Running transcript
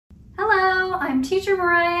I'm Teacher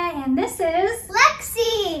Mariah and this is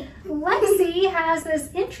Lexi! Lexi has this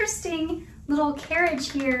interesting little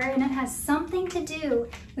carriage here and it has something to do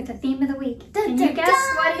with the theme of the week. Can you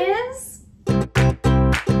guess what it is?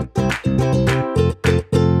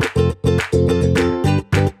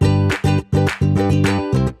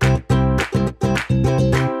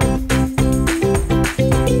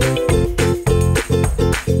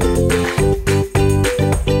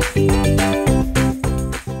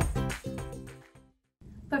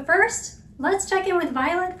 But first, let's check in with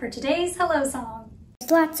Violet for today's Hello Song.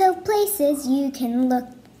 There's lots of places you can look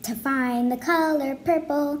to find the color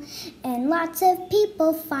purple, and lots of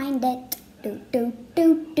people find it. Do, do,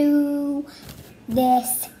 do, do.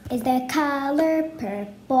 This is the color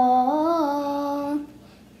purple.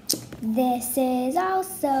 This is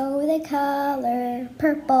also the color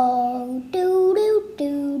purple. Do, do,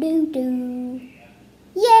 do, do, do.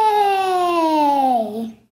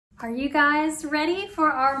 Yay! Are you guys ready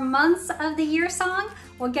for our months of the year song?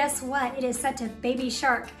 Well, guess what? It is set to Baby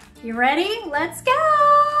Shark. You ready? Let's go!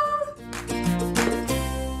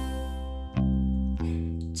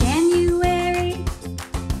 January,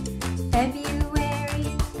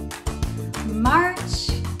 February, March,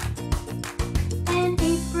 and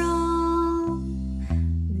April,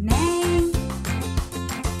 May,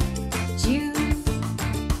 June,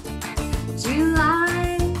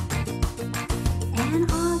 July,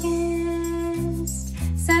 and August,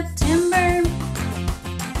 September,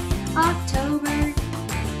 October,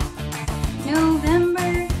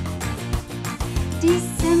 November,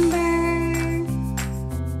 December,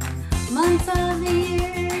 months of the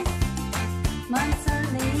year, months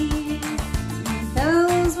of the year.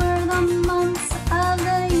 Those were the months of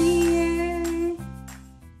the year.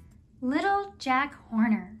 Little Jack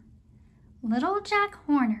Horner. Little Jack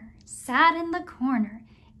Horner sat in the corner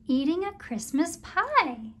eating a Christmas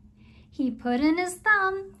pie. He put in his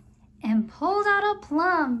thumb and pulled out a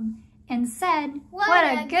plum and said, "What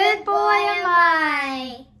a good boy am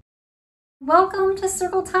I!" Welcome to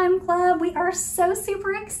Circle Time Club. We are so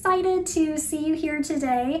super excited to see you here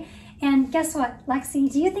today. And guess what,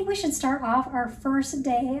 Lexi, do you think we should start off our first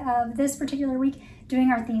day of this particular week doing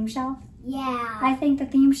our theme shelf? Yeah. I think the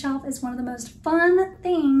theme shelf is one of the most fun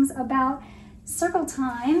things about Circle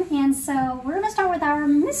Time. And so we're gonna start with our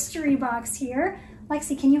mystery box here.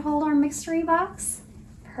 Lexi, can you hold our mystery box?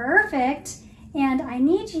 Perfect. And I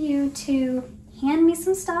need you to hand me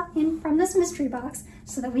some stuff in from this mystery box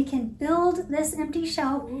so that we can build this empty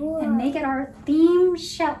shelf and make it our theme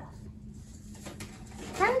shelf.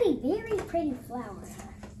 Found a very pretty flower.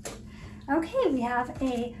 Okay, we have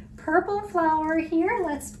a purple flower here.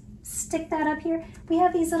 Let's stick that up here. We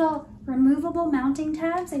have these little removable mounting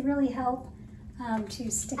tabs. They really help to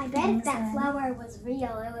stick I things bet if that in. flower was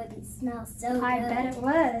real, it would smell so good. I bet it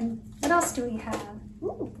would. What else do we have?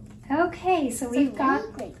 Ooh, Okay, so we've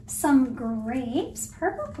got grapes. some grapes,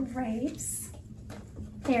 purple grapes.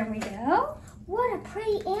 There we go. What a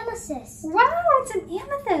pretty amethyst. Wow, it's an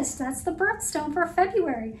amethyst. That's the birthstone for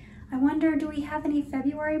February. I wonder, do we have any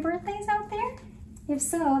February birthdays out there? If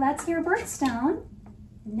so, that's your birthstone.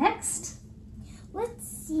 Next, Let's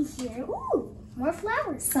see here. Ooh, more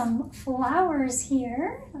flowers. some flowers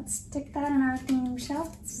here. Let's stick that in our theme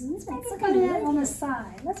shelf. Let's maybe look put at it it. on the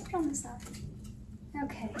side. Let's put it on the side.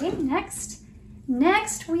 Okay,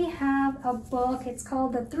 next we have a book. It's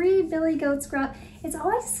called The Three Billy Goats Grow Up. It's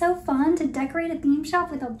always so fun to decorate a theme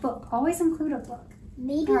shelf with a book. Always include a book.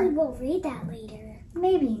 Maybe we'll read that later.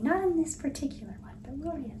 Maybe, not in this particular one, but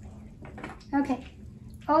we'll read it later. Okay.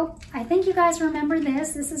 Oh, I think you guys remember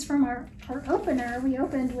this. This is from our opener. We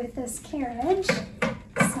opened with this carriage.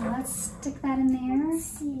 So let's stick that in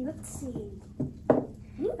there. Let's see.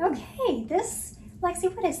 Okay, this,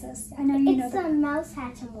 Lexi, what is this? I know you know It's that. a mouse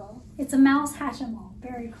hatchimal. It's a mouse hatchimal.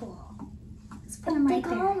 Very cool. Let's put them They right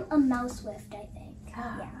call there. them a mouse swift, I think.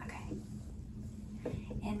 Ah, okay.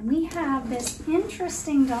 And we have this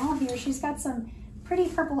interesting doll here. She's got some pretty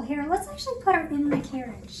purple hair. Let's actually put her in the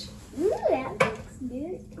carriage. Ooh, that looks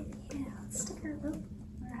good. Yeah, let's stick her. Oop,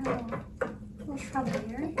 we're having a little trouble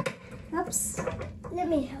here. Oops. Let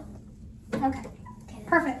me help. Okay.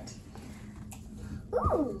 Perfect.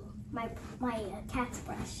 Ooh, my cat's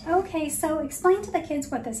brush. Okay, so explain to the kids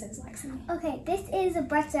what this is, Lexi. Okay, this is a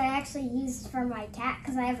brush that I actually used for my cat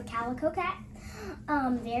because I have a calico cat.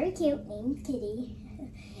 Very cute, named Kitty.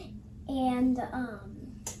 And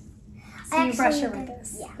So you brush her with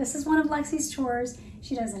this. Yeah. This is one of Lexi's chores.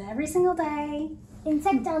 She does it every single day.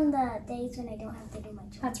 Except on the days when I don't have to do my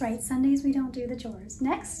chores. That's right. Sundays we don't do the chores.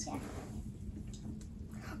 Next. Yeah.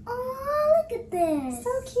 Oh, look at this.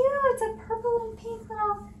 So cute. It's a purple and pink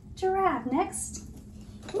little giraffe. Next.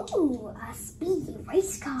 Ooh, a speedy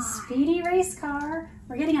race car. Speedy race car.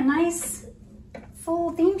 We're getting a nice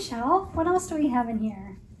full theme shelf. What else do we have in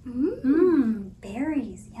here?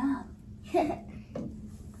 Berries. Yum.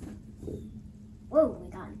 Whoa, we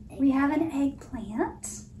got an egg. We have an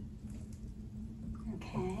eggplant.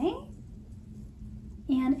 Okay.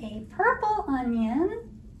 And a purple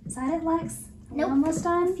onion. Is that it, Lex? Nope. Almost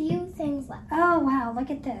done? A few things left. Oh, wow. Look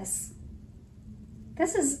at this.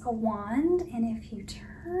 This is a wand, and if you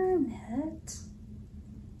turn it,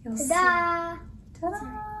 you'll see. Ta-da!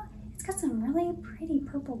 Ta-da! It's got some really pretty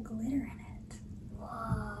purple glitter in it.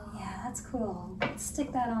 Whoa. Yeah, that's cool. Let's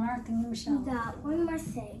stick that on our theme shelf. We got one more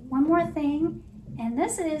thing. One more thing, and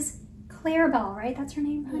this is Clarabelle, right? That's her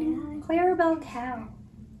name, honey? Yeah. Clarabelle cow.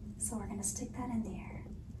 So we're gonna stick that in there.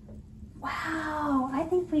 Wow, I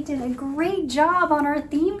think we did a great job on our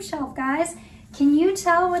theme shelf, guys. Can you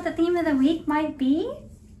tell what the theme of the week might be?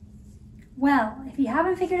 Well, if you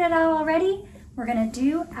haven't figured it out already, we're gonna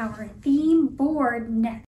do our theme board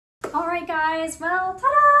next. All right, guys, well,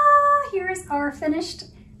 ta-da! Here's our finished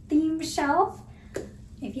theme shelf.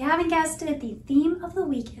 If you haven't guessed it, the theme of the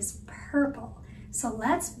week is purple. So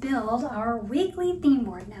let's build our weekly theme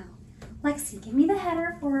board now. Lexi, give me the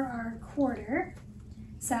header for our quarter.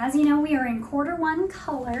 So as you know, we are in quarter 1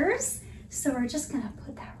 colors. So we're just gonna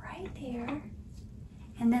put that right there.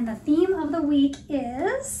 And then the theme of the week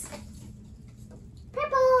is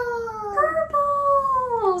Purple!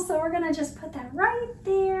 purple. So we're gonna just put that right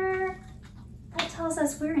there. That tells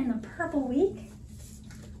us we're in the purple week.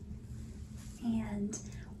 And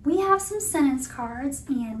we have some sentence cards,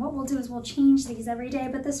 and what we'll do is we'll change these every day.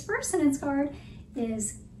 But this first sentence card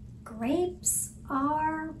is grapes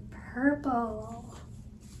are purple.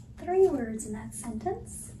 3 words in that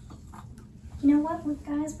sentence. You know what,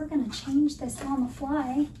 guys? We're gonna change this on the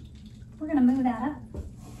fly. We're gonna move that up.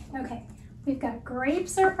 Okay, we've got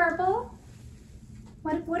grapes are purple.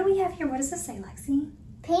 What do we have here? What does this say, Lexi?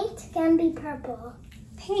 Paint can be purple.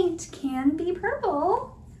 Paint can be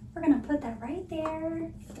purple. We're gonna put that right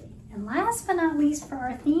there. And last but not least, for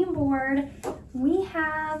our theme board, we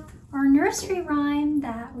have our nursery rhyme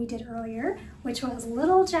that we did earlier, which was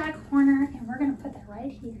Little Jack Horner, and we're gonna put that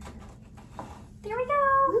right here. There we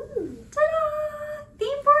go. Ta-da!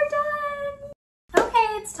 Theme board done. Okay,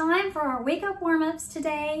 it's time for our wake up warm-ups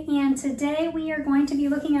today, and today we are going to be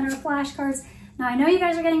looking at our flashcards. Now I know you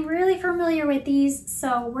guys are getting really familiar with these,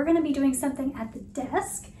 so we're gonna be doing something at the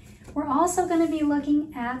desk. We're also gonna be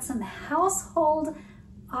looking at some household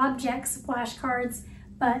objects flashcards,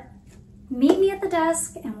 but meet me at the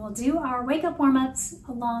desk and we'll do our wake up warm-ups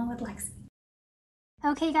along with Lexi.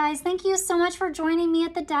 Okay guys, thank you so much for joining me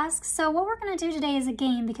at the desk. So what we're gonna do today is a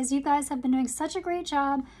game because you guys have been doing such a great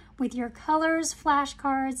job with your colors,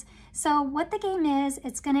 flashcards. So what the game is,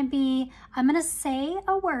 it's gonna be, I'm gonna say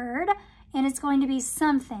a word and it's going to be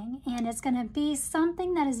something, and it's gonna be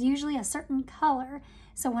something that is usually a certain color.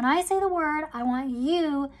 So when I say the word, I want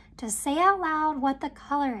you to say out loud what the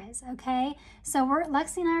color is, okay? So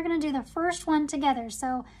Lexi and I are gonna do the first one together.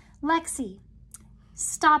 So Lexi,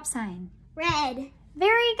 stop sign. Red.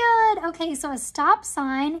 Very good. Okay, so a stop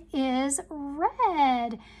sign is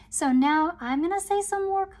red. So now I'm gonna say some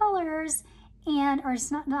more colors, or it's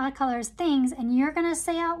not colors, things, and you're gonna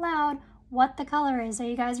say out loud what the color is. Are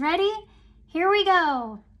you guys ready? Here we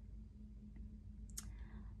go.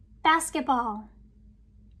 Basketball.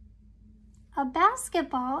 A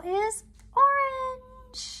basketball is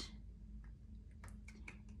orange.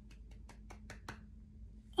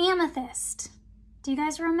 Amethyst. Do you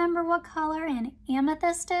guys remember what color an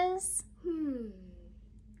amethyst is?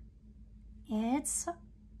 It's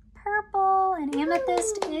purple, and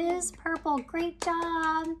amethyst is purple. Great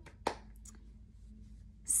job.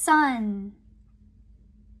 Sun.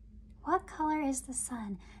 What color is the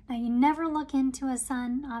sun? Now you never look into a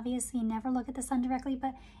sun, obviously you never look at the sun directly,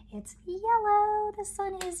 but it's yellow. The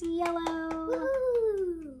sun is yellow.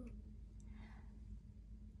 Woo.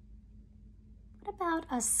 What about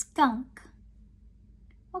a skunk?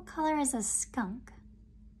 What color is a skunk?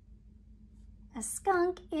 A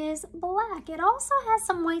skunk is black. It also has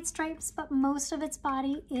some white stripes, but most of its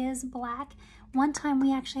body is black. One time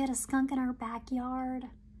we actually had a skunk in our backyard.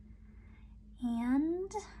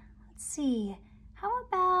 And let's see, how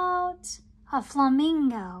about a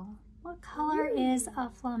flamingo? What color is a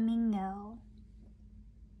flamingo?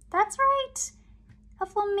 That's right. A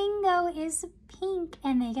flamingo is pink,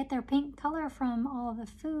 and they get their pink color from all of the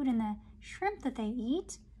food and the shrimp that they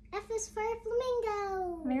eat. F is for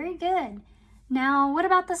flamingo. Very good. Now, what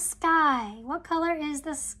about the sky? What color is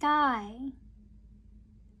the sky?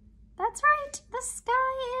 That's right, the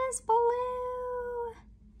sky is blue.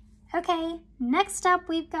 Okay, next up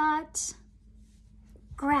we've got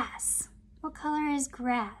grass. What color is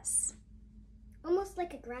grass? Almost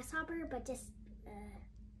like a grasshopper, but just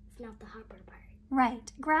not the hopper part.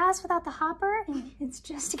 Right, grass without the hopper, it's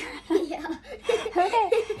just grass. Yeah. Okay,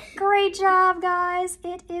 great job, guys.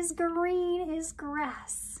 It is green, is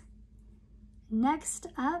grass. Next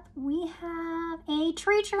up, we have a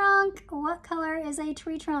tree trunk. What color is a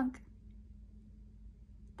tree trunk?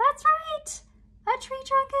 That's right. A tree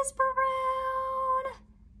trunk is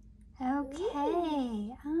brown.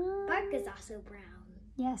 Okay. Bark is also brown.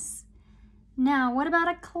 Yes. Now, what about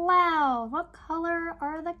a cloud? What color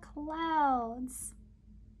are the clouds?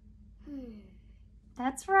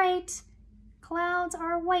 That's right. Clouds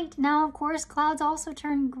are white. Now, of course, clouds also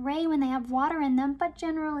turn gray when they have water in them, but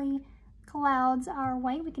generally clouds are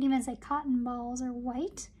white. We could even say cotton balls are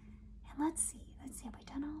white. And let's see, have we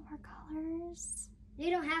done all of our colors?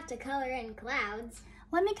 You don't have to color in clouds.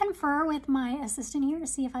 Let me confer with my assistant here to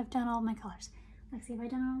see if I've done all of my colors. Let's see, have I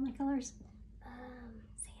done all of my colors?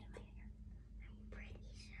 Say it in my ear. I'm pretty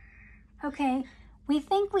sure. Okay, we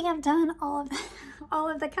think we have done all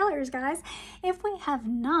of the colors, guys. If we have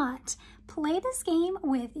not, play this game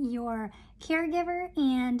with your caregiver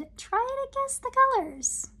and try to guess the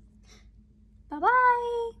colors.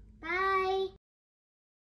 Bye-bye. Bye.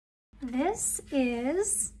 This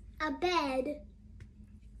is A bed.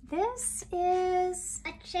 This is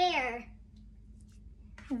A chair.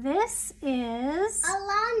 This is A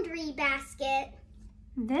laundry basket.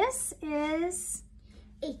 This is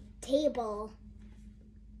A table.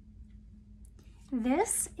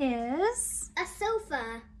 This is A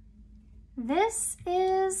sofa. This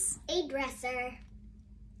is A dresser.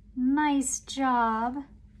 Nice job.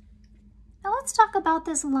 Now let's talk about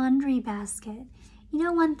this laundry basket. You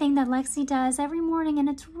know, one thing that Lexi does every morning, and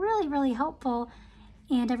it's really, really helpful,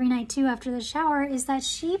 and every night too after the shower, is that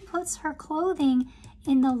she puts her clothing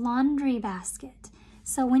in the laundry basket.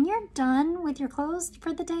 So when you're done with your clothes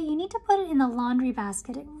for the day, you need to put it in the laundry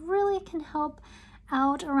basket. It really can help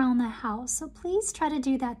out around the house. So please try to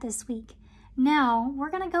do that this week. Now we're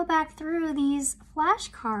going to go back through these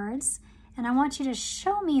flashcards, and I want you to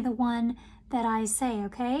show me the one that I say,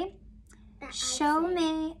 okay? Show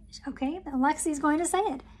me, okay, Lexi's going to say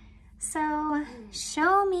it. So,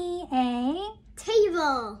 show me a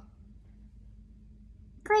table.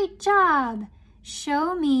 Great job.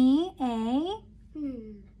 Show me a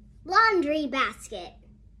laundry basket.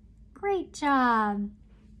 Great job.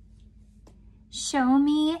 Show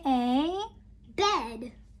me a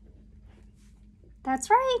bed. That's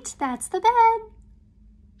right, that's the bed.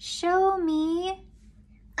 Show me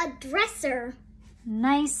a dresser.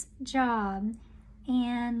 Nice job.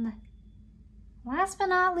 And last but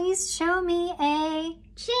not least, show me a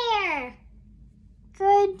chair.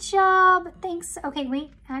 Good job. Thanks. Okay,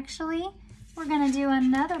 wait, actually, we're going to do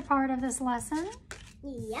another part of this lesson.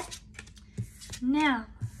 Yep. Now,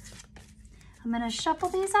 I'm going to shuffle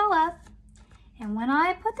these all up. And when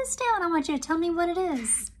I put this down, I want you to tell me what it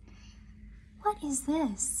is. What is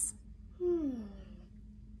this?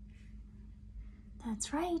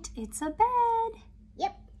 That's right, it's a bed.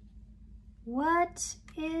 Yep. What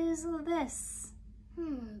is this?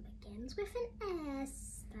 Begins with an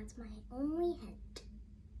S. That's my only hint.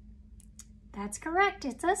 That's correct,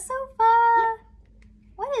 it's a sofa. Yep.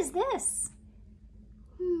 What is this?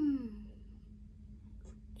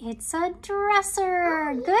 It's a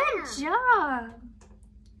dresser. Oh, Good job.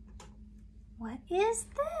 What is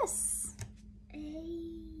this?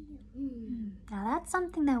 Now that's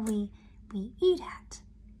something that we eat at.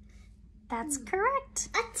 That's correct.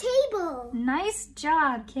 A table. Nice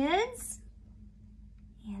job, kids.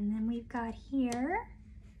 And then we've got here.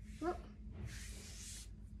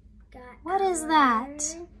 What is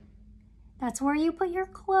that? That's where you put your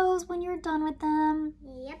clothes when you're done with them.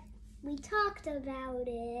 Yep, we talked about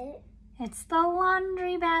it. It's the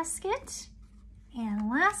laundry basket. And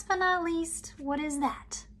last but not least, what is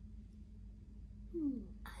that?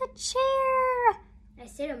 A chair. I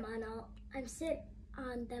sit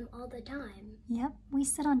on them all the time. Yep, we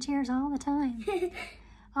sit on chairs all the time.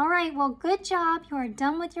 All right, well, good job. You are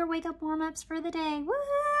done with your wake-up warm-ups for the day. Woohoo!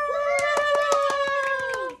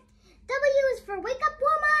 W is for wake up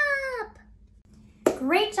warm-up.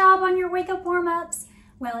 Great job on your wake-up warm-ups.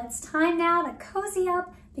 Well, it's time now to cozy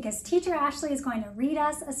up because Teacher Ashley is going to read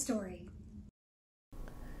us a story.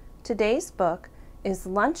 Today's book is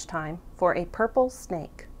Lunchtime for a Purple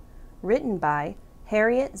Snake, written by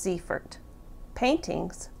Harriet Ziefert.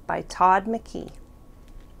 Paintings by Todd McKee.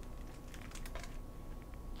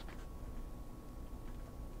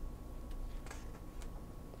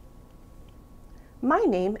 My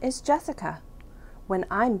name is Jessica. When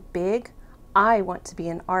I'm big, I want to be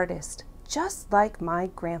an artist, just like my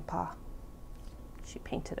grandpa. She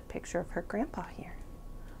painted a picture of her grandpa here.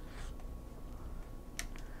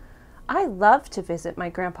 I love to visit my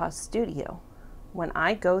grandpa's studio. When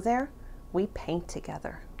I go there, we paint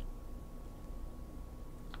together.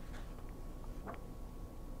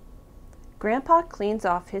 Grandpa cleans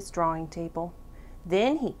off his drawing table.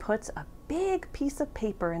 Then he puts a big piece of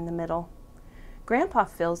paper in the middle. Grandpa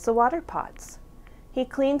fills the water pots. He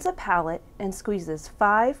cleans a palette and squeezes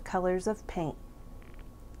 5 colors of paint: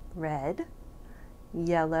 red,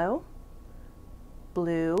 yellow,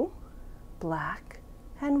 blue, black,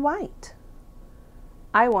 and white.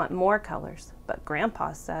 I want more colors, but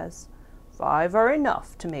Grandpa says 5 are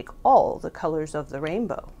enough to make all the colors of the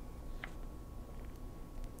rainbow.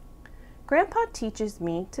 Grandpa teaches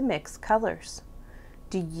me to mix colors.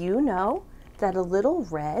 Do you know that a little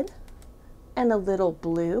red and a little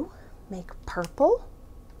blue make purple?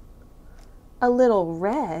 A little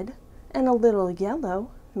red and a little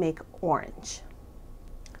yellow make orange.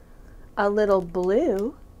 A little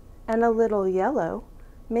blue and a little yellow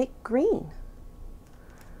make green.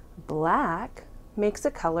 Black makes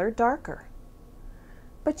a color darker.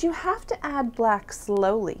 But you have to add black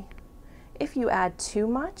slowly. If you add too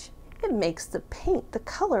much, it makes the paint the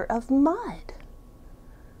color of mud.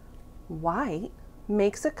 White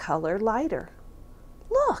makes a color lighter.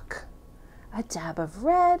 Look, a dab of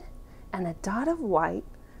red and a dot of white,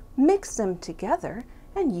 mix them together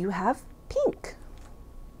and you have pink.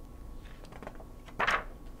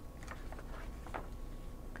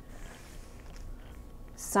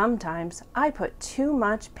 Sometimes I put too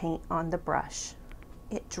much paint on the brush.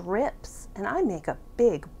 It drips and I make a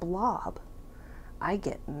big blob. I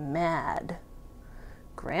get mad.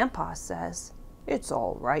 Grandpa says, "It's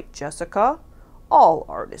all right, Jessica. All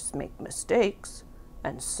artists make mistakes,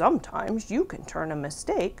 and sometimes you can turn a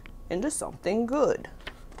mistake into something good."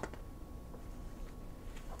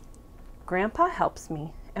 Grandpa helps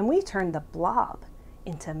me, and we turn the blob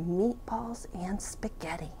into meatballs and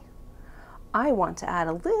spaghetti. I want to add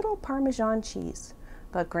a little Parmesan cheese,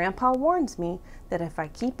 but Grandpa warns me that if I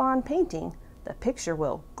keep on painting, the picture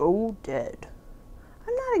will go dead.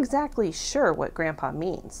 I'm not exactly sure what Grandpa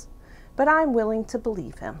means, but I'm willing to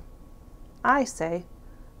believe him. I say,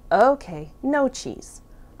 "Okay, no cheese.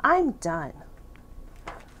 I'm done."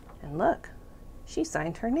 And look, she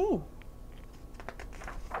signed her name.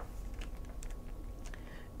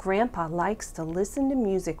 Grandpa likes to listen to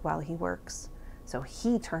music while he works, so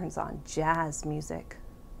he turns on jazz music.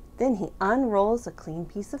 Then he unrolls a clean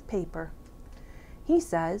piece of paper. He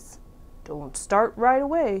says, "Don't start right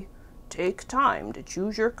away. Take time to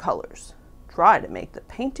choose your colors. Try to make the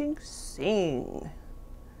painting sing."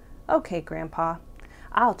 Okay, Grandpa,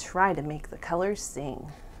 I'll try to make the colors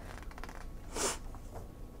sing.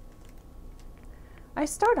 I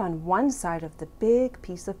start on one side of the big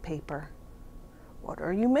piece of paper. "What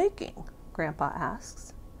are you making?" Grandpa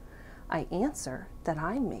asks. I answer that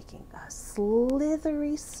I'm making a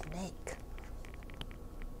slithery snake.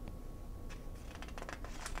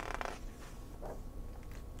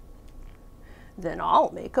 "Then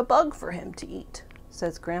I'll make a bug for him to eat,"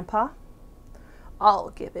 says Grandpa. "I'll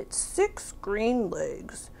give it 6 green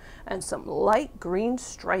legs and some light green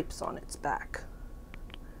stripes on its back."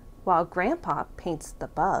 While Grandpa paints the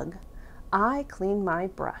bug, I clean my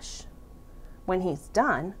brush. When he's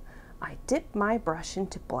done, I dip my brush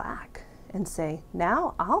into black and say,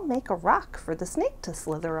 "Now I'll make a rock for the snake to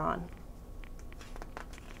slither on."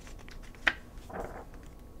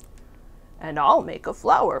 "And I'll make a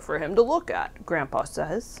flower for him to look at," Grandpa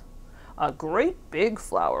says. "A great big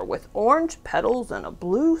flower with orange petals and a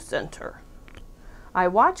blue center." I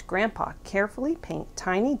watch Grandpa carefully paint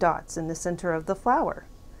tiny dots in the center of the flower.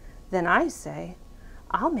 Then I say,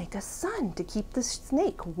 "I'll make a sun to keep the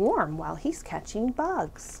snake warm while he's catching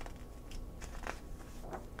bugs."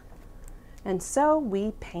 And so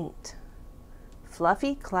we paint.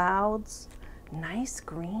 Fluffy clouds, nice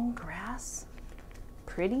green grass,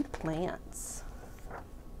 pretty plants,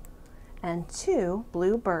 and 2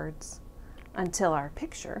 blue birds until our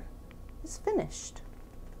picture is finished.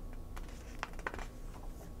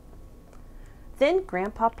 Then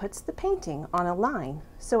Grandpa puts the painting on a line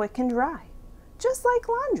so it can dry, just like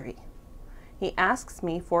laundry. He asks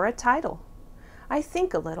me for a title. I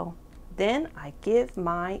think a little, then I give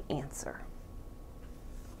my answer.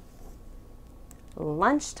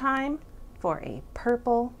 Lunchtime for a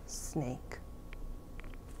purple snake.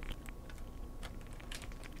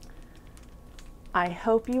 I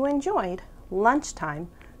hope you enjoyed Lunchtime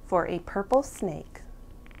for a Purple Snake,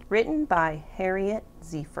 written by Harriet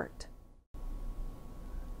Ziefert.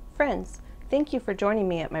 Friends, Thank you for joining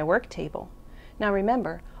me at my work table. Now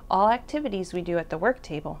remember, all activities we do at the work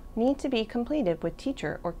table need to be completed with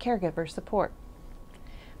teacher or caregiver support.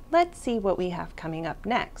 Let's see what we have coming up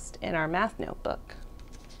next in our math notebook.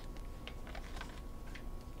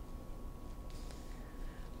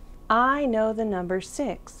 I know the number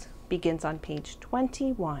 6 begins on page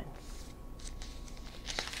 21.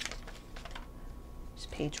 There's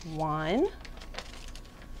page 1,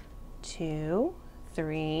 2,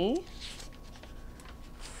 3,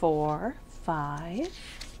 4, 5,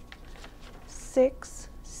 6,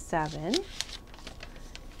 7,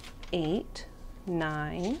 8,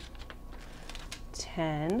 9,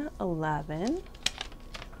 10, 11,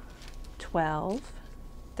 12,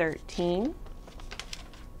 13,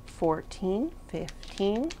 14,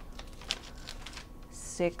 15,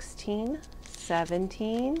 16,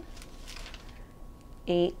 17,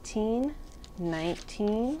 18,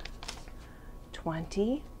 19,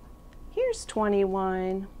 20. Here's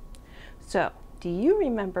 21. So, do you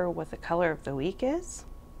remember what the color of the week is?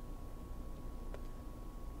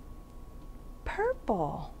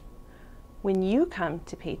 Purple. When you come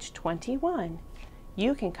to page 21,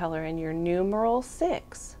 you can color in your numeral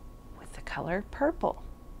 6 with the color purple.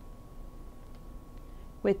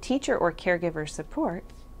 With teacher or caregiver support,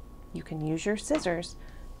 you can use your scissors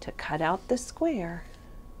to cut out the square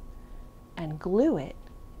and glue it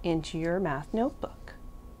into your math notebook.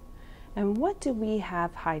 And what do we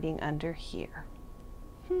have hiding under here?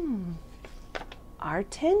 Our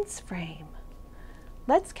tens frame.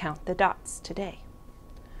 Let's count the dots today.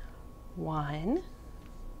 1,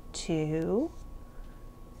 2,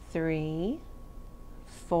 3,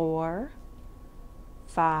 4,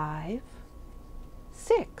 5,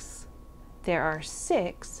 6. There are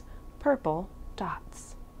 6 purple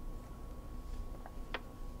dots.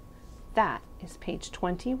 That is page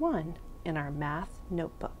 21 in our math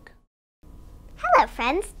notebook. Hello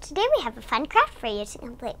friends! Today we have a fun craft for you to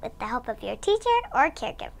complete with the help of your teacher or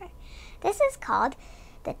caregiver. This is called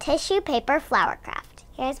the tissue paper flower craft.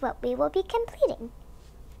 Here's what we will be completing.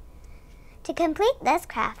 To complete this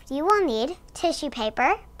craft, you will need tissue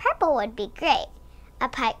paper, purple would be great, a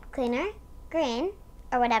pipe cleaner, green,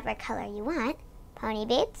 or whatever color you want, pony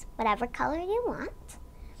beads, whatever color you want,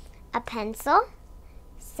 a pencil,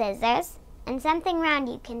 scissors, and something round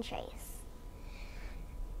you can trace.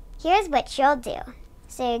 Here's what you'll do.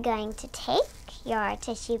 So you're going to take your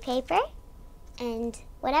tissue paper and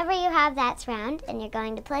whatever you have that's round, and you're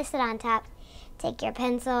going to place it on top. Take your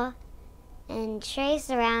pencil and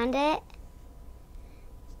trace around it,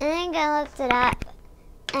 and then you're going to lift it up,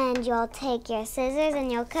 and you'll take your scissors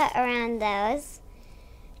and you'll cut around those.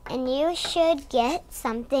 And you should get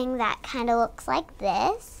something that kind of looks like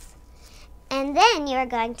this. And then you're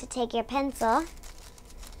going to take your pencil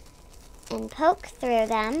and poke through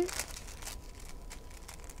them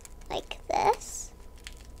like this.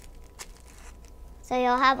 So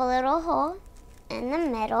you'll have a little hole in the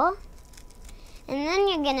middle. And then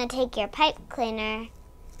you're going to take your pipe cleaner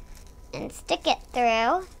and stick it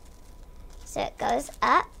through so it goes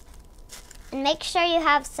up. And make sure you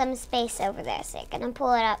have some space over there. So you're going to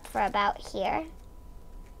pull it up for about here.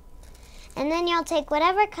 And then you'll take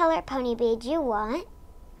whatever color pony bead you want.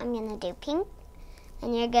 I'm going to do pink.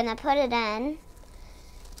 And you're going to put it in.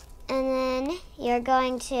 And then you're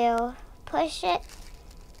going to push it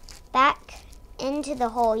back into the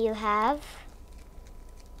hole you have.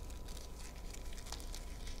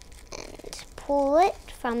 And pull it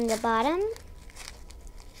from the bottom.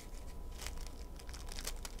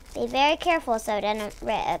 Be very careful so it doesn't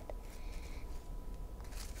rip.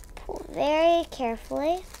 Pull very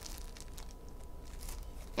carefully.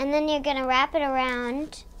 And then you're going to wrap it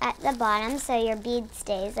around at the bottom so your bead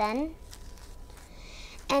stays in.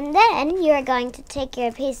 And then you're going to take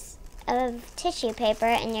your piece of tissue paper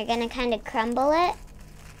and you're going to kind of crumble it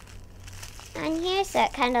on here so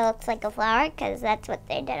it kind of looks like a flower, because that's what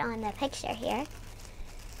they did on the picture here.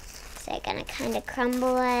 So you're going to kind of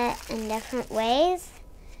crumble it in different ways.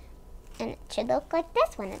 And it should look like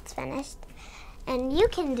this when it's finished. And you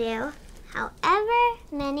can do however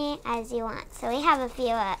many as you want. So we have a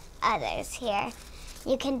few others here.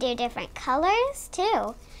 You can do different colors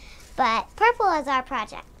too. But purple is our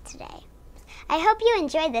project today. I hope you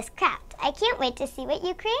enjoyed this craft. I can't wait to see what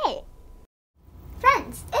you create.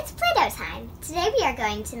 Friends, it's Play-Doh time. Today we are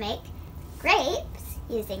going to make grapes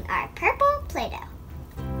using our purple Play-Doh.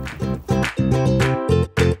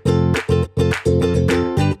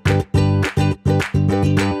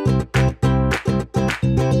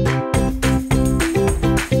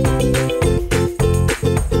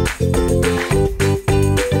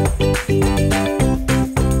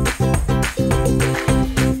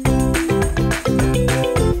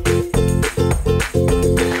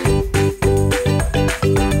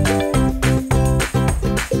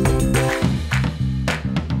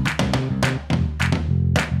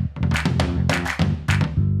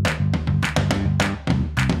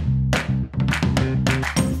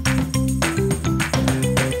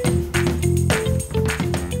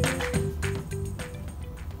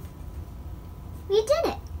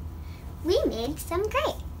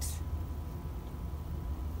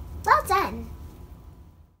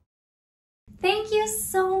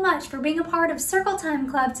 so much for being a part of Circle Time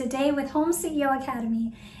Club today with Home CEO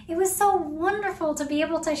Academy. It was so wonderful to be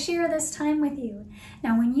able to share this time with you.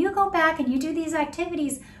 Now, when you go back and you do these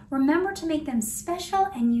activities, remember to make them special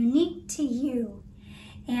and unique to you.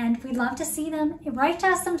 And we'd love to see them. Write to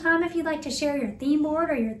us sometime if you'd like to share your theme board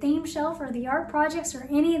or your theme shelf or the art projects or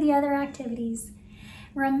any of the other activities.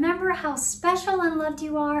 Remember how special and loved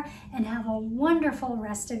you are, and have a wonderful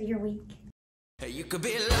rest of your week. You could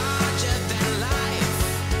be larger than